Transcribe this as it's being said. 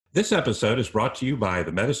This episode is brought to you by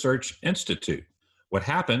the MetaSearch Institute. What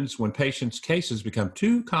happens when patients' cases become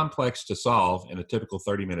too complex to solve in a typical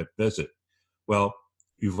 30-minute visit? Well,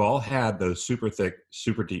 you've all had those super thick,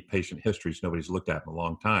 super deep patient histories nobody's looked at in a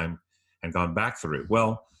long time and gone back through.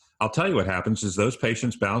 Well, I'll tell you what happens is those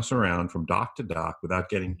patients bounce around from doc to doc without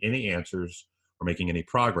getting any answers or making any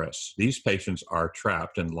progress. These patients are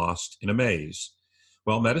trapped and lost in a maze.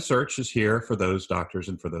 Well, MetaSearch is here for those doctors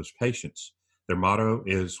and for those patients. Their motto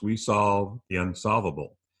is, "We solve the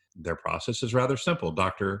unsolvable." Their process is rather simple.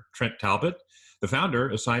 Dr. Trent Talbot, the founder,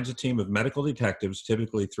 assigns a team of medical detectives,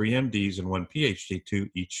 typically 3 MDs and 1 PhD, to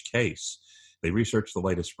each case. They research the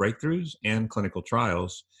latest breakthroughs and clinical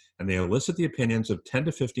trials, and they elicit the opinions of 10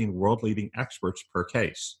 to 15 world-leading experts per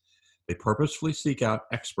case. They purposefully seek out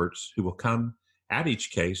experts who will come at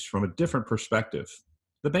each case from a different perspective,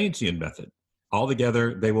 the Bayesian method.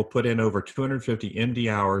 Altogether, they will put in over 250 MD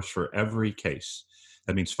hours for every case.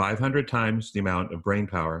 That means 500 times the amount of brain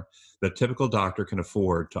power that a typical doctor can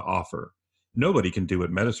afford to offer. Nobody can do what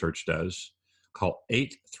MetaSearch does. Call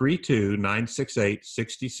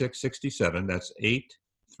 832-968-6667. That's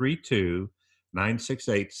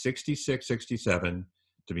 832-968-6667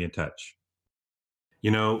 to be in touch.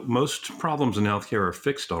 You know, most problems in healthcare are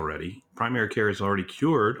fixed already. Primary care is already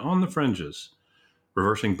cured on the fringes.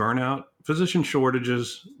 Reversing burnout, physician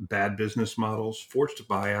shortages, bad business models, forced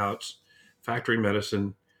buyouts, factory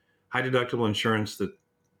medicine, high deductible insurance that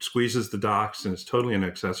squeezes the docs and is totally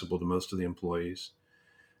inaccessible to most of the employees.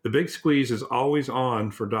 The big squeeze is always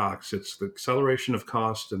on for docs. It's the acceleration of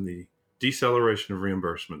cost and the deceleration of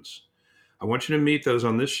reimbursements. I want you to meet those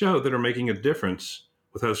on this show that are making a difference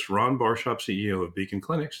with host Ron Barshop, CEO of Beacon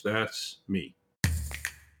Clinics. That's me.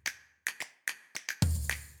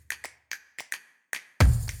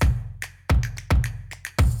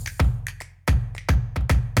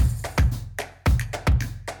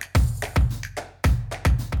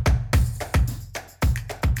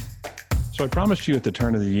 So I promised you at the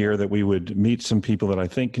turn of the year that we would meet some people that I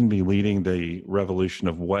think can be leading the revolution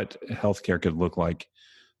of what healthcare could look like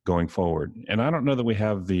going forward. And I don't know that we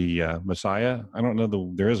have the Messiah. I don't know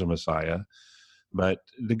that there is a Messiah. But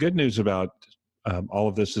the good news about all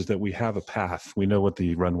of this is that we have a path. We know what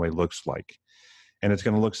the runway looks like. And it's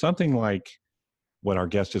going to look something like what our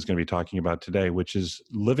guest is going to be talking about today, which is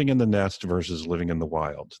living in the nest versus living in the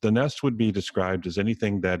wild. The nest would be described as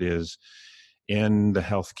anything that is in the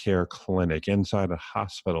healthcare clinic, inside a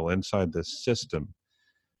hospital, inside the system,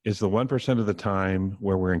 is the 1% of the time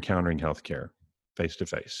where we're encountering healthcare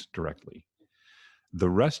face-to-face directly. The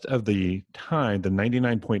rest of the time, the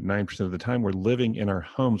 99.9% of the time, we're living in our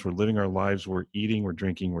homes, we're living our lives, we're eating, we're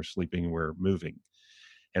drinking, we're sleeping, we're moving.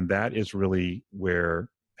 And that is really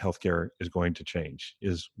where healthcare is going to change,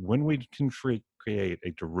 is when we can create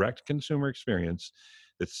a direct consumer experience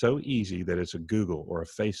that's so easy that it's a Google or a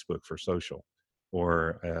Facebook for social,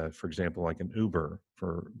 or for example, like an Uber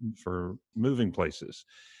for moving places.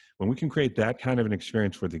 When we can create that kind of an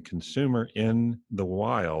experience for the consumer in the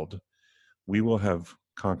wild, we will have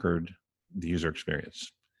conquered the user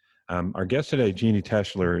experience. Our guest today, Jeannie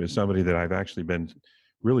Teschler, is somebody that I've actually been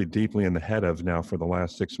really deeply in the head of now for the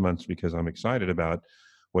last 6 months because I'm excited about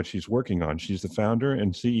what she's working on. She's the founder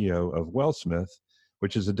and CEO of Wellsmith,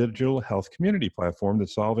 which is a digital health community platform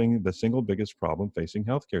that's solving the single biggest problem facing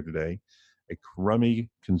healthcare today, a crummy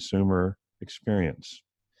consumer experience.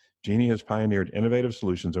 Jeannie has pioneered innovative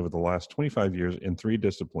solutions over the last 25 years in 3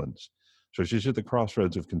 disciplines. So she's at the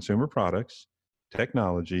crossroads of consumer products,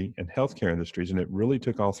 technology, and healthcare industries, and it really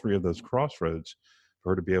took all 3 of those crossroads for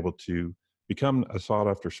her to be able to become a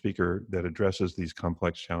sought-after speaker that addresses these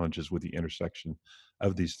complex challenges with the intersection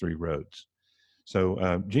of these 3 roads.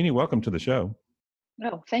 So, Jeannie, welcome to the show.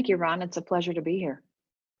 Oh, thank you, Ron. It's a pleasure to be here.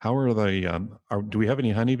 How are the? Do we have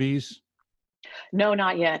any honeybees? No,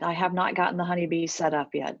 not yet. I have not gotten the honeybees set up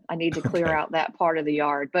yet. I need to clear out that part of the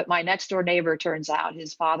yard. But my next door neighbor, turns out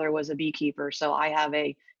his father was a beekeeper. So I have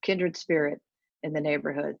a kindred spirit in the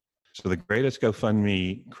neighborhood. So the greatest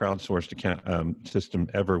GoFundMe crowdsourced system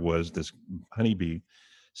ever was this honeybee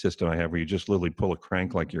system I have, where you just literally pull a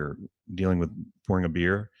crank like you're dealing with pouring a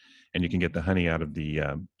beer, and you can get the honey out of the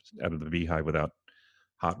beehive without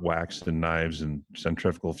hot wax and knives and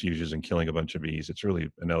centrifugal fuses and killing a bunch of bees. It's really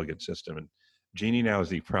an elegant system. And Jeannie now is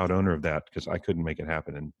the proud owner of that because I couldn't make it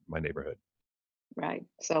happen in my neighborhood. Right.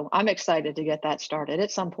 So I'm excited to get that started at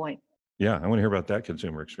some point. Yeah, I want to hear about that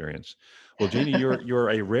consumer experience. Well, Jeannie, you're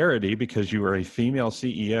a rarity because you are a female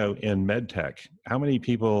CEO in medtech. How many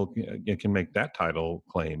people can make that title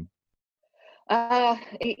claim?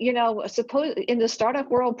 Suppose in the startup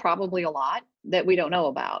world, probably a lot that we don't know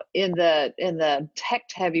about. In the tech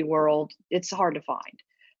heavy world, it's hard to find.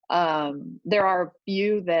 There are a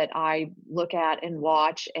few that I look at and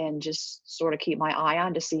watch and just sort of keep my eye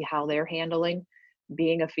on to see how they're handling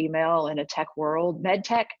being a female in a tech world. Med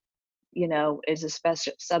tech, is a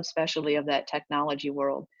special subspecialty of that technology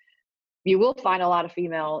world. You will find a lot of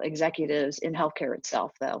female executives in healthcare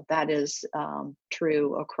itself, though. That is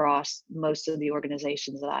true across most of the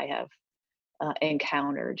organizations that I have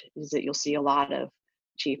encountered, is that you'll see a lot of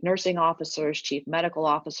chief nursing officers, chief medical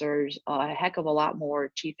officers, a heck of a lot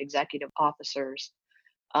more chief executive officers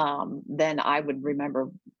than I would remember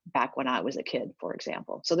back when I was a kid, for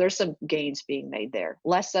example. So there's some gains being made there.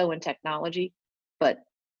 Less so in technology, but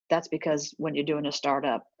that's because when you're doing a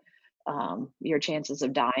startup, your chances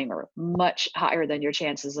of dying are much higher than your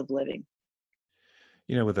chances of living.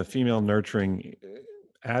 With a female nurturing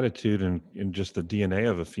attitude and just the DNA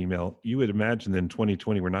of a female, you would imagine that in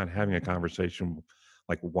 2020, we're not having a conversation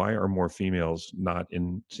like, why are more females not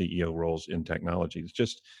in CEO roles in technology? It's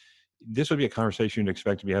just, this would be a conversation you'd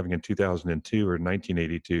expect to be having in 2002 or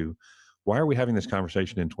 1982. Why are we having this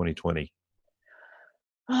conversation in 2020?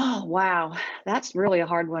 Oh, wow. That's really a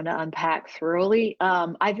hard one to unpack thoroughly.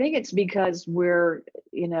 I think it's because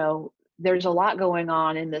there's a lot going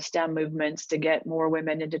on in the STEM movements to get more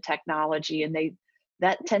women into technology, and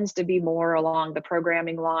that tends to be more along the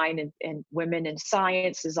programming line, and women in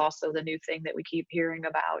science is also the new thing that we keep hearing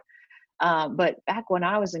about. But back when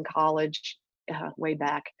I was in college, way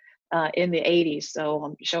back in the 80s, so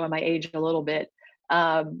I'm showing my age a little bit,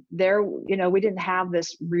 we didn't have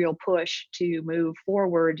this real push to move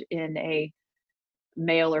forward in a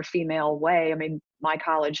male or female way. I mean, my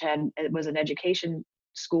college it was an education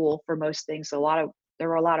school for most things. So there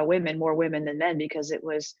were a lot of women, more women than men, because it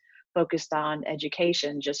was focused on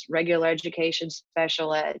education, just regular education,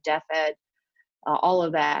 special ed, deaf ed, all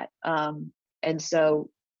of that. And so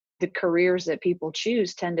the careers that people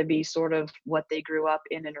choose tend to be sort of what they grew up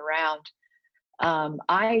in and around.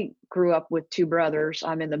 I grew up with two brothers.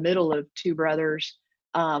 I'm in the middle of two brothers.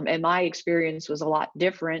 And my experience was a lot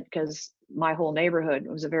different because my whole neighborhood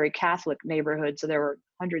was a very Catholic neighborhood. So there were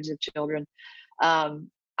hundreds of children.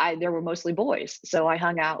 There were mostly boys. So I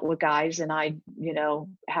hung out with guys, and I,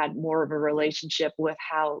 had more of a relationship with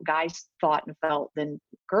how guys thought and felt than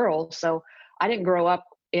girls. So I didn't grow up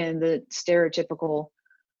in the stereotypical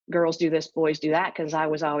girls do this, boys do that, because I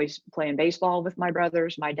was always playing baseball with my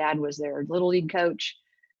brothers. My dad was their little league coach.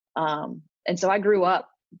 And so I grew up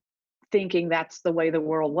thinking that's the way the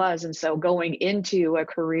world was. And so going into a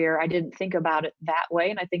career, I didn't think about it that way.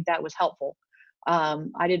 And I think that was helpful.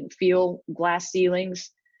 I didn't feel glass ceilings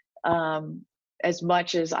as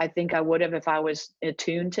much as I think I would have if I was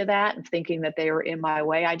attuned to that and thinking that they were in my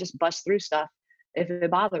way. I just bust through stuff if it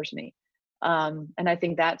bothers me. And I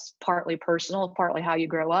think that's partly personal, partly how you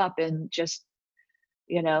grow up, and just,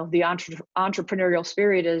 the entrepreneurial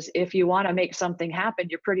spirit is, if you want to make something happen,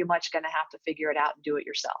 you're pretty much going to have to figure it out and do it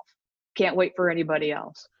yourself. Can't wait for anybody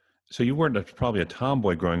else. So you weren't probably a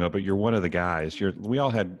tomboy growing up, but you're one of the guys. We all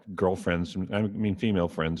had girlfriends, I mean female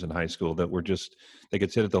friends in high school that were just, they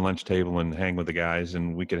could sit at the lunch table and hang with the guys,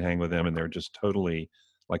 and we could hang with them, and they're just totally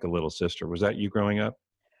like a little sister. Was that you growing up?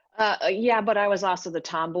 Yeah, but I was also the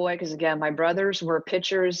tomboy because, again, my brothers were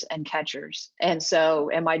pitchers and catchers. And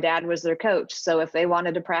my dad was their coach. So if they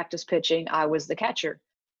wanted to practice pitching, I was the catcher.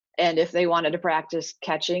 And if they wanted to practice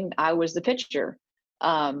catching, I was the pitcher.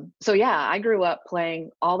 So yeah, I grew up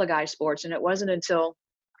playing all the guy sports, and it wasn't until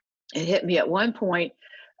it hit me at one point.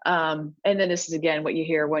 And then this is, again, what you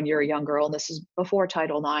hear when you're a young girl, and this is before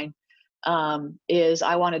Title IX, is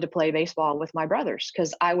I wanted to play baseball with my brothers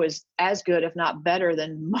because I was as good, if not better,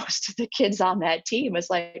 than most of the kids on that team.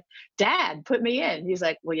 It's like, Dad, put me in. He's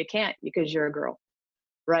like, well, you can't because you're a girl,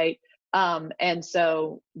 right? And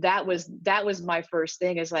so that was my first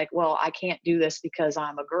thing, is like, well, I can't do this because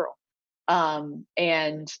I'm a girl.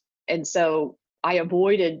 And so I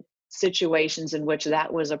avoided situations in which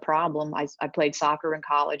that was a problem. I played soccer in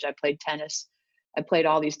college. I played tennis. I played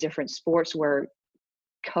all these different sports where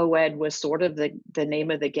co-ed was sort of the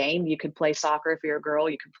name of the game. You could play soccer if you're a girl.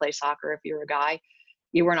 You could play soccer if you're a guy.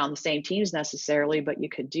 You weren't on the same teams necessarily, but you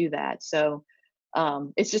could do that. So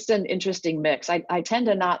it's just an interesting mix. I tend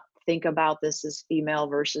to not think about this as female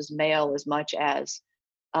versus male as much as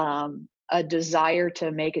a desire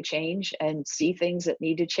to make a change and see things that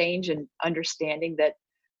need to change, and understanding that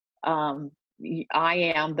I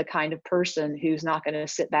am the kind of person who's not going to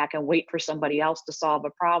sit back and wait for somebody else to solve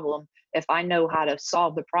a problem. If I know how to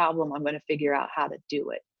solve the problem, I'm going to figure out how to do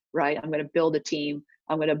it, right? I'm going to build a team,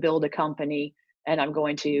 I'm going to build a company, and I'm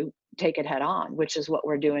going to take it head on, which is what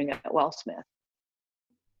we're doing at Wellsmith.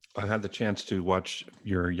 I had the chance to watch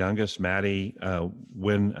your youngest, Maddie,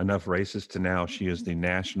 win enough races to now she is the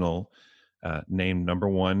national named number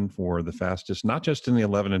one for the fastest, not just in the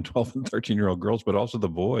 11 and 12 and 13-year-old girls, but also the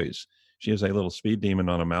boys. She is a little speed demon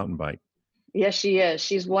on a mountain bike. Yes, she is.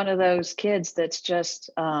 She's one of those kids that's just,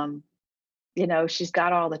 she's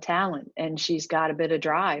got all the talent and she's got a bit of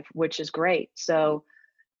drive, which is great. So,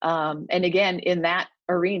 and again, in that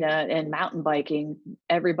arena and mountain biking,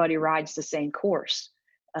 everybody rides the same course.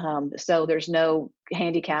 So there's no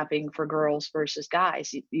handicapping for girls versus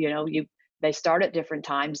guys. They start at different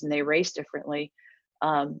times and they race differently.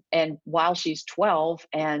 And while she's 12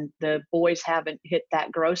 and the boys haven't hit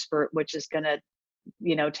that growth spurt, which is going to,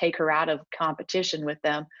 take her out of competition with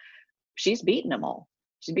them, she's beaten them all.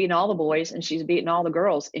 She's beaten all the boys and she's beaten all the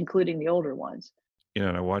girls, including the older ones.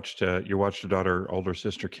 And I watched you watched your daughter, older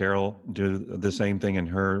sister Carol, do the same thing in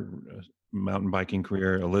her mountain biking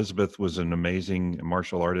career. Elizabeth was an amazing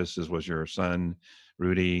martial artist, as was your son,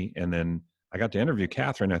 Rudy. And then I got to interview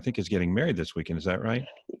Catherine. I think is getting married this weekend. Is that right?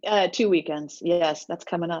 2 weekends. Yes, that's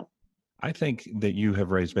coming up. I think that you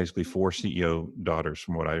have raised basically 4 CEO daughters,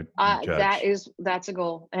 from what I judge. That's a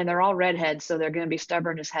goal, and they're all redheads, so they're going to be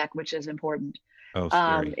stubborn as heck, which is important. Oh,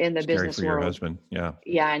 scary! In the Scary business for your world. husband. Yeah.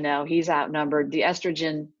 Yeah, I know he's outnumbered. The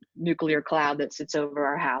estrogen nuclear cloud that sits over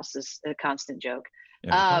our house is a constant joke.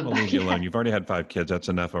 Yeah, tell him to leave you alone. You've already had 5 kids. That's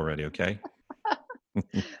enough already. Okay.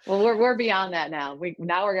 Well, we're beyond that now. We're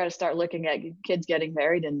going to start looking at kids getting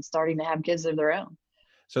married and starting to have kids of their own.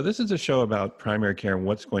 So this is a show about primary care and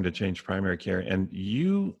what's going to change primary care. And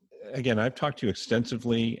you, again, I've talked to you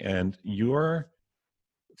extensively, and your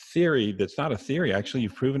theory, that's not a theory, actually,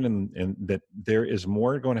 you've proven in that there is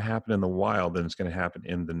more going to happen in the wild than it's going to happen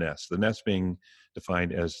in the nest. The nest being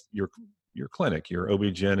defined as your clinic, your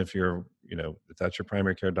OB-GYN, if you're, if that's your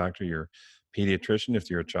primary care doctor, your pediatrician, if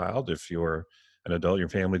you're a child, if you're an adult, your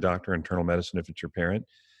family doctor, internal medicine, if it's your parent.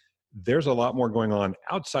 There's a lot more going on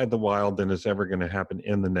outside the wild than is ever going to happen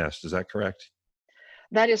in the nest. Is that correct?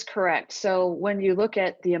 That is correct. So when you look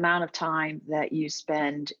at the amount of time that you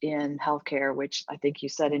spend in healthcare, which I think you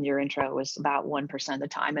said in your intro was about 1% of the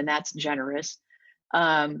time, and that's generous.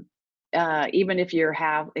 Even if you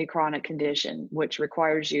have a chronic condition, which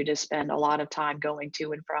requires you to spend a lot of time going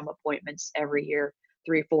to and from appointments every year,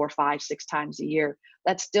 3, 4, 5, 6 times a year,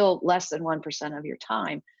 that's still less than 1% of your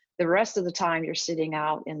time. The rest of the time you're sitting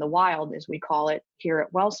out in the wild, as we call it here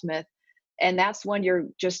at Wellsmith. And that's when you're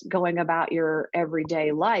just going about your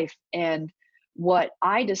everyday life. And what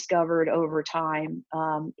I discovered over time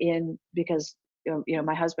because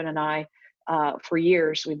my husband and I, for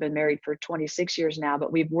years, we've been married for 26 years now,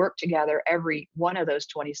 but we've worked together every one of those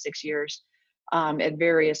 26 years at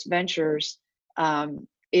various ventures,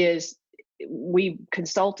 is we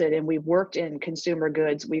consulted and we've worked in consumer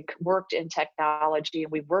goods, we've worked in technology,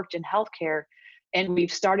 and we've worked in healthcare, and we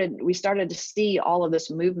started to see all of this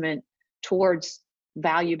movement towards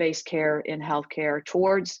value-based care in healthcare,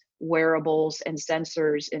 towards wearables and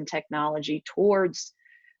sensors in technology, towards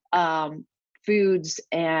foods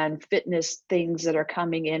and fitness things that are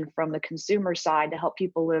coming in from the consumer side to help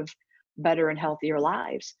people live better and healthier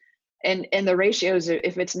lives. And the ratios,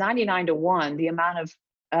 if it's 99-1, the amount of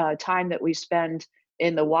time that we spend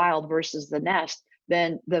in the wild versus the nest,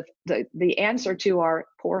 then the answer to our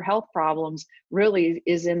poor health problems really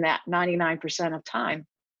is in that 99% of time.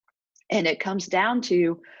 And it comes down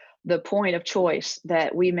to the point of choice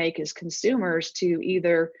that we make as consumers to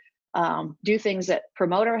either do things that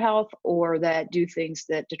promote our health or that do things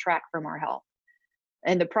that detract from our health.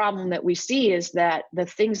 And the problem that we see is that the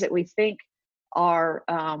things that we think are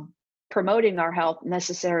promoting our health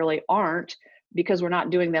necessarily aren't, because we're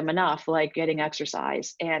not doing them enough, like getting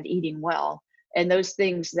exercise and eating well. And those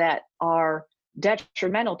things that are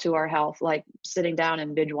detrimental to our health, like sitting down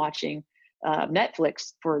and binge watching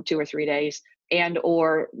Netflix for 2 or 3 days, and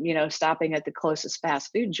or stopping at the closest fast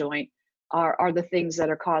food joint, are the things that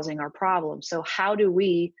are causing our problems. So how do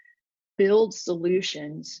we build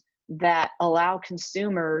solutions that allow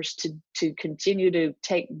consumers to continue to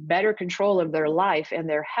take better control of their life and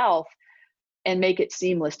their health and make it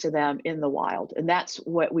seamless to them in the wild? And that's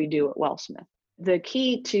what we do at Wellsmith. The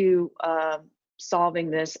key to solving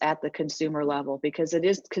this at the consumer level, because it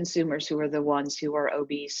is consumers who are the ones who are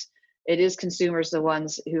obese, it is consumers the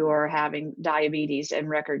ones who are having diabetes in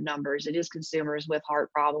record numbers, it is consumers with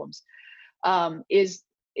heart problems, is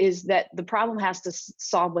that the problem has to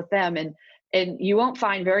solve with them. And you won't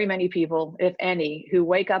find very many people, if any, who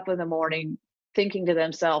wake up in the morning thinking to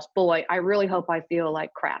themselves, boy, I really hope I feel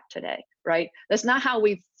like crap today, right? That's not how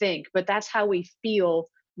we think, but that's how we feel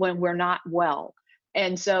when we're not well.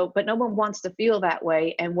 And so, but no one wants to feel that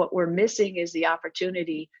way. And what we're missing is the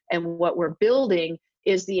opportunity. And what we're building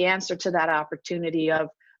is the answer to that opportunity of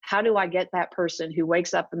how do I get that person who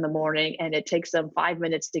wakes up in the morning and it takes them 5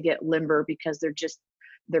 minutes to get limber because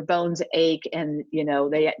their bones ache and,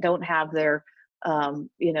 they don't have their,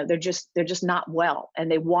 they're just not well and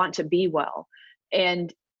they want to be well.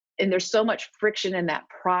 And there's so much friction in that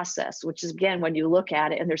process, which is, again, when you look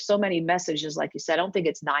at it, and there's so many messages, like you said, I don't think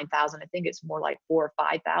it's 9,000. I think it's more like 4,000 or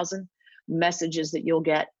 5,000 messages that you'll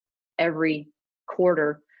get every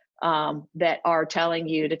quarter that are telling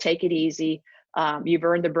you to take it easy. You've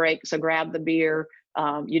earned the break, so grab the beer.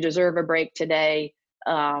 You deserve a break today.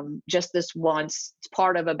 Just this once. It's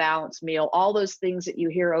part of a balanced meal. All those things that you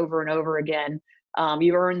hear over and over again.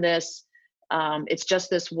 You earned this. It's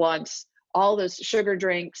just this once. All those sugar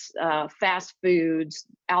drinks, fast foods,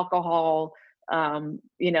 alcohol,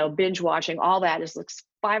 binge watching, all that is like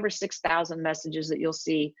 5,000 or 6,000 messages that you'll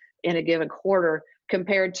see in a given quarter,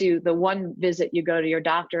 compared to the one visit you go to your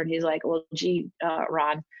doctor and he's like, well, gee,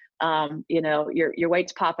 Ron, your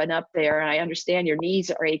weight's popping up there and I understand your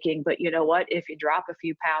knees are aching, but you know what, if you drop a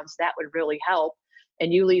few pounds, that would really help.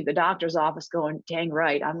 And you leave the doctor's office going, dang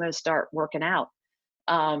right, I'm going to start working out.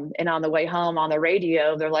 And on the way home on the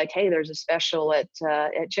radio, they're like, hey, there's a special at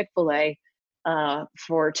Chick-fil-A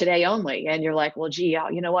for today only. And you're like, well, gee,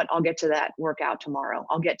 you know what? I'll get to that workout tomorrow.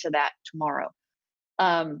 I'll get to that tomorrow.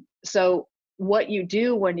 So what you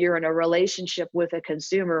do when you're in a relationship with a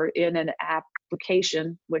consumer in an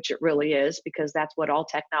application, which it really is, because that's what all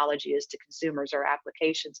technology is to consumers, or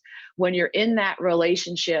applications. When you're in that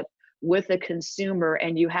relationship with a consumer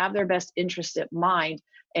and you have their best interest at mind,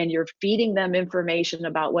 and you're feeding them information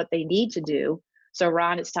about what they need to do. So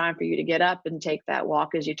Ron, it's time for you to get up and take that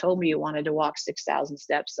walk, as you told me you wanted to walk 6,000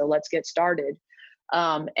 steps. So let's get started.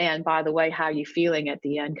 And by the way, how are you feeling at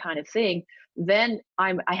the end, kind of thing. Then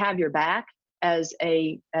I have your back as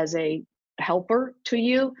a helper to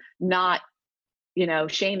you, not,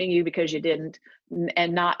 shaming you because you didn't,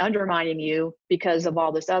 and not undermining you because of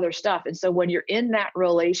all this other stuff. And so when you're in that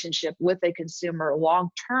relationship with a consumer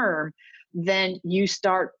long term, then you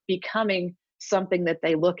start becoming something that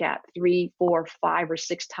they look at 3, 4, 5, or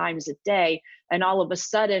 6 times a day. And all of a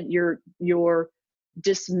sudden you're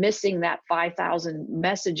dismissing that 5,000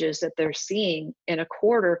 messages that they're seeing in a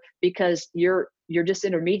quarter, because you're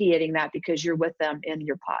disintermediating that because you're with them in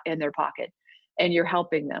their pocket and you're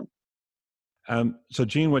helping them. So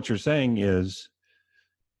Jean, what you're saying is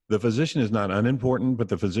the physician is not unimportant, but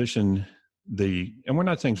the physician, and we're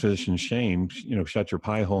not saying physician shame, shut your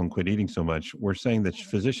pie hole and quit eating so much. We're saying that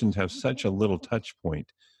physicians have such a little touch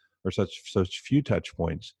point, or such few touch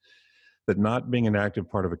points, that not being an active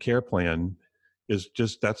part of a care plan is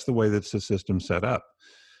just, that's the way that's the system set up.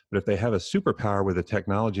 But if they have a superpower with a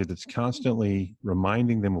technology that's constantly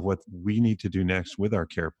reminding them of what we need to do next with our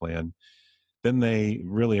care plan, then they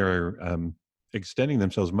really are extending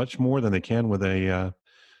themselves much more than they can with a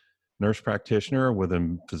nurse practitioner, with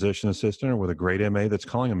a physician assistant, or with a great MA that's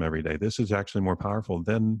calling them every day. This is actually more powerful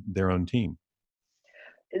than their own team.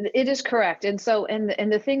 It is correct. And so,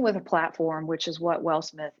 and the thing with a platform, which is what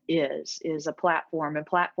Wellsmith is a platform, and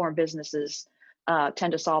platform businesses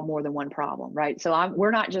tend to solve more than one problem, right? So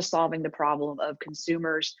we're not just solving the problem of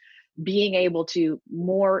consumers being able to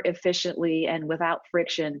more efficiently and without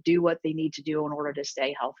friction do what they need to do in order to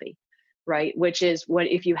stay healthy, right? Which is what,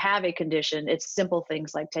 if you have a condition, it's simple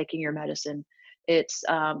things like taking your medicine, it's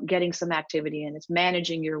getting some activity in, it's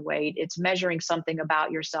managing your weight, it's measuring something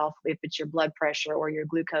about yourself, if it's your blood pressure or your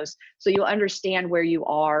glucose, so you understand where you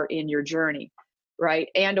are in your journey, right?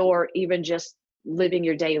 And or even just living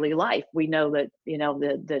your daily life. We know that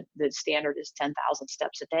the standard is 10,000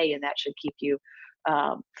 steps a day, and that should keep you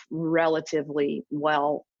relatively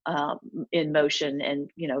well in motion, and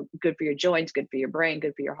good for your joints, good for your brain,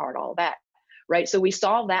 good for your heart, all of that, right? So we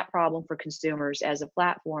solve that problem for consumers as a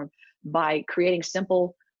platform by creating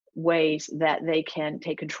simple ways that they can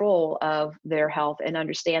take control of their health and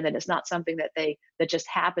understand that it's not something that just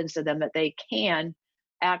happens to them, that they can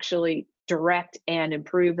actually direct and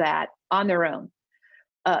improve that on their own.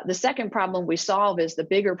 The second problem we solve is the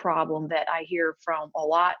bigger problem that I hear from a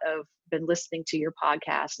lot of, been listening to your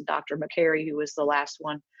podcast, Dr. McCary, who was the last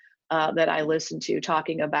one that I listened to,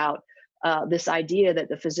 talking about this idea that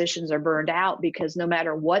the physicians are burned out because no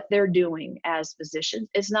matter what they're doing as physicians,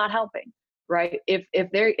 it's not helping, right?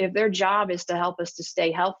 If their job is to help us to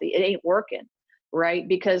stay healthy, it ain't working, right?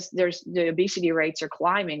 Because the obesity rates are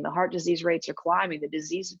climbing, the heart disease rates are climbing,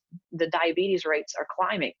 the diabetes rates are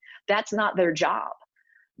climbing. That's not their job.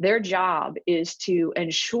 Their job is to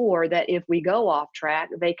ensure that if we go off track,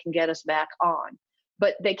 they can get us back on.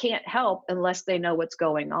 but they can't help unless they know what's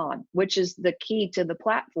going on, which is the key to the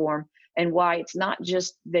platform, and why it's not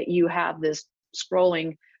just that you have this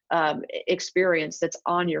scrolling experience that's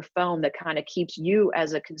on your phone that kind of keeps you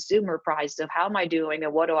as a consumer apprised of how am I doing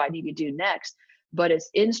and what do I need to do next, but it's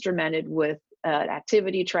instrumented with an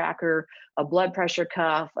activity tracker, a blood pressure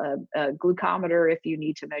cuff, a glucometer if you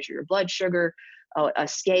need to measure your blood sugar, a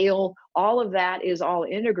scale. All of that is all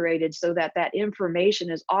integrated so that that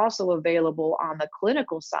information is also available on the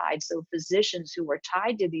clinical side. So physicians who are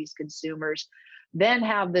tied to these consumers then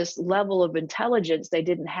have this level of intelligence they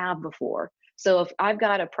didn't have before. So if I've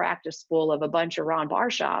got a practice full of a bunch of Ron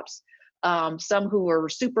Bar shops, some who are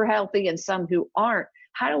super healthy and some who aren't,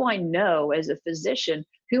 how do I know as a physician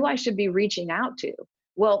who I should be reaching out to?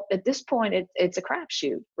 Well, at this point, it's a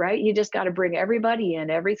crapshoot, right? You just got to bring everybody in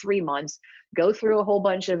every 3 months, go through a whole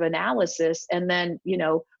bunch of analysis, and then,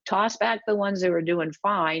 toss back the ones who are doing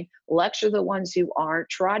fine, lecture the ones who aren't,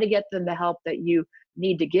 try to get them the help that you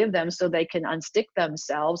need to give them so they can unstick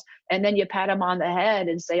themselves. And then you pat them on the head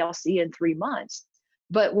and say, I'll see you in 3 months.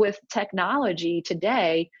 But with technology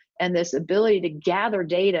today, and this ability to gather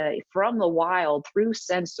data from the wild through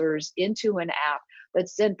sensors into an app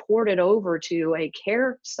that's then ported over to a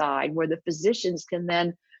care side where the physicians can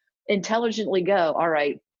then intelligently go, all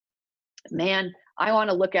right, man, I want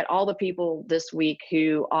to look at all the people this week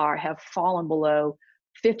who have fallen below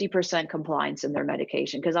 50% compliance in their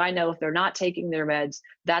medication, because I know if they're not taking their meds,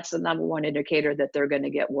 that's the number one indicator that they're going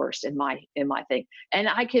to get worse in my thing. And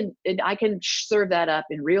I can serve that up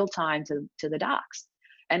in real time to the docs.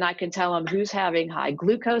 And I can tell them who's having high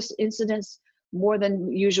glucose incidence more than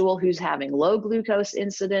usual, who's having low glucose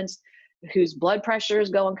incidence, whose blood pressure is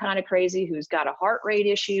going kind of crazy, who's got a heart rate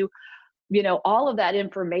issue. All of that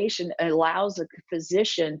information allows a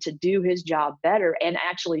physician to do his job better and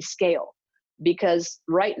actually scale. Because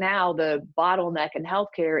right now, the bottleneck in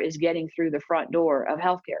healthcare is getting through the front door of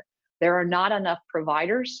healthcare. There are not enough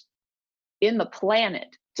providers in the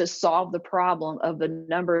planet to solve the problem of the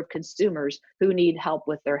number of consumers who need help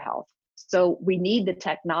with their health. So we need the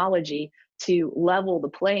technology to level the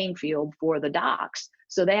playing field for the docs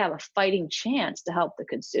so they have a fighting chance to help the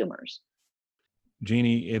consumers.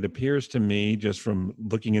 Jeannie, it appears to me, just from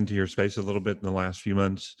looking into your space a little bit in the last few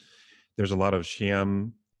months, there's a lot of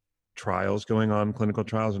sham trials going on, clinical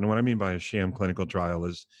trials. And what I mean by a sham clinical trial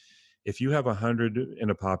is if you have 100 in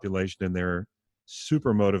a population and they're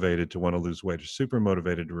super motivated to want to lose weight or super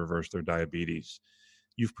motivated to reverse their diabetes,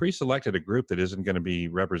 you've pre-selected a group that isn't going to be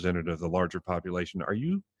representative of the larger population. Are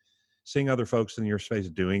you seeing other folks in your space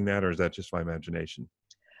doing that, or is that just my imagination?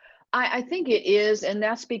 I think it is, and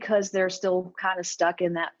that's because they're still kind of stuck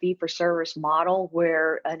in that fee-for-service model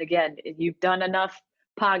where, and again, you've done enough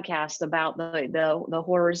podcasts about the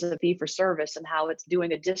horrors of fee-for-service and how it's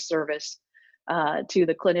doing a disservice to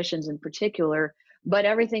the clinicians in particular. But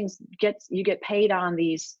you get paid on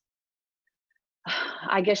these,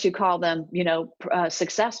 I guess you call them,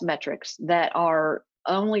 success metrics that are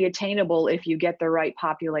only attainable if you get the right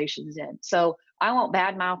populations in. So I won't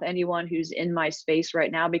badmouth anyone who's in my space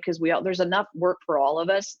right now, because there's enough work for all of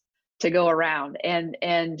us to go around.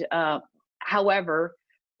 However,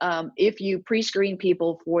 if you pre-screen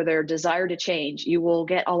people for their desire to change, you will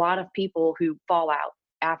get a lot of people who fall out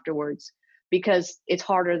afterwards because it's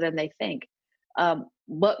harder than they think.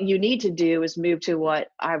 What you need to do is move to what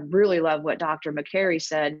I really love what Dr. McCary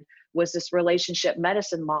said was this relationship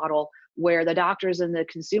medicine model where the doctors and the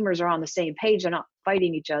consumers are on the same page. They're not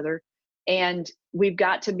fighting each other. And we've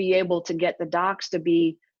got to be able to get the docs to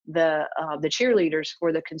be the cheerleaders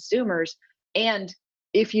for the consumers. And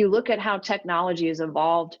if you look at how technology has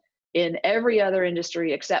evolved in every other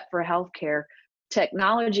industry except for healthcare,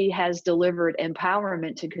 technology has delivered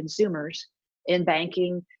empowerment to consumers in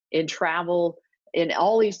banking, in travel, in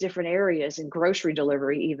all these different areas, in grocery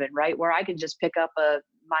delivery even, right? Where I can just pick up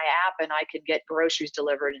my app and I could get groceries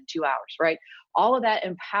delivered in 2 hours, right? All of that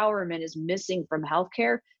empowerment is missing from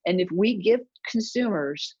healthcare. And if we give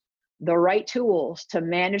consumers the right tools to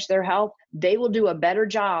manage their health, they will do a better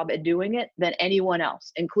job at doing it than anyone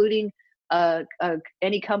else, including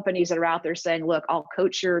any companies that are out there saying, look, I'll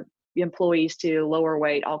coach your employees to lower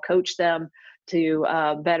weight. I'll coach them to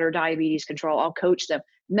better diabetes control. I'll coach them.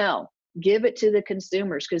 No, give it to the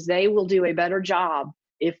consumers, because they will do a better job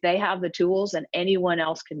if they have the tools than anyone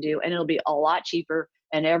else can do. And it'll be a lot cheaper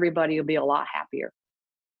and everybody will be a lot happier.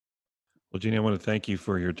 Well, Jeannie, I want to thank you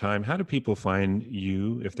for your time. How do people find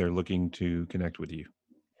you if they're looking to connect with you?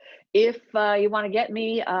 If you want to get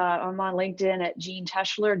me, I'm on LinkedIn at Jeanne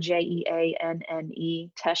Teschler, Jeanne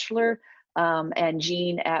Teschler, and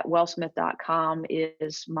Jeanne at wellsmith.com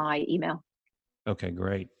is my email. Okay,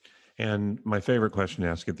 great. And my favorite question to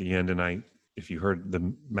ask at the end, and if you heard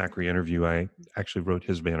the Macri interview, I actually wrote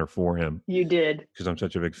his banner for him You did. because I'm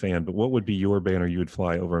such a big fan. But what would be your banner you would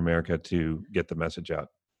fly over America to get the message out?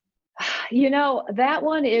 That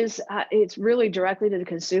one is it's really directly to the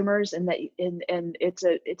consumers, and it's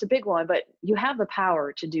a big one. But you have the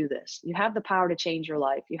power to do this. You have the power to change your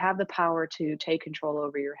life. You have the power to take control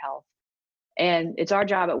over your health, and it's our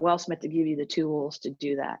job at Wellsmith to give you the tools to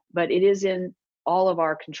do that. But it is in all of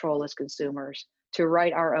our control as consumers to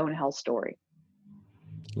write our own health story.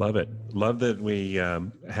 Love it. Love that we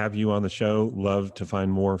have you on the show. Love to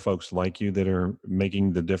find more folks like you that are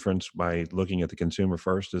making the difference by looking at the consumer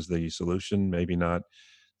first as the solution. Maybe not.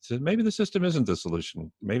 So maybe the system isn't the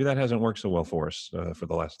solution. Maybe that hasn't worked so well for us for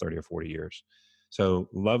the last 30 or 40 years. So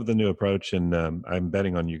love the new approach, and I'm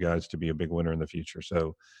betting on you guys to be a big winner in the future.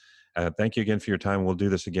 So thank you again for your time. We'll do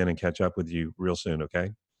this again and catch up with you real soon,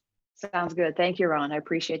 okay? Sounds good. Thank you, Ron. I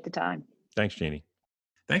appreciate the time. Thanks, Jeannie.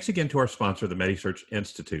 Thanks again to our sponsor, the MediSearch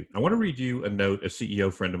Institute. I want to read you a note a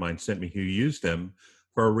CEO friend of mine sent me who used them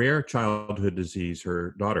for a rare childhood disease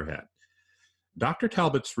her daughter had. Dr.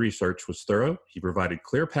 Talbot's research was thorough. He provided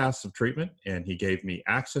clear paths of treatment, and he gave me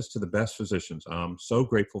access to the best physicians. I'm so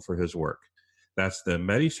grateful for his work. That's the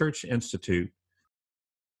MediSearch Institute.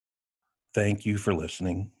 Thank you for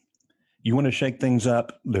listening. You want to shake things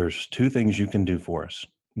up? There's two things you can do for us.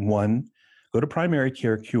 One, go to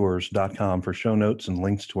primarycarecures.com for show notes and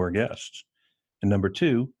links to our guests. And number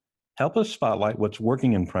two, help us spotlight what's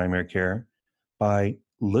working in primary care by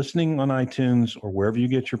listening on iTunes or wherever you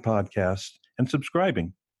get your podcasts and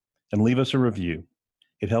subscribing, and leave us a review.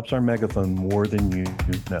 It helps our megaphone more than you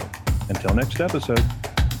know. Until next episode.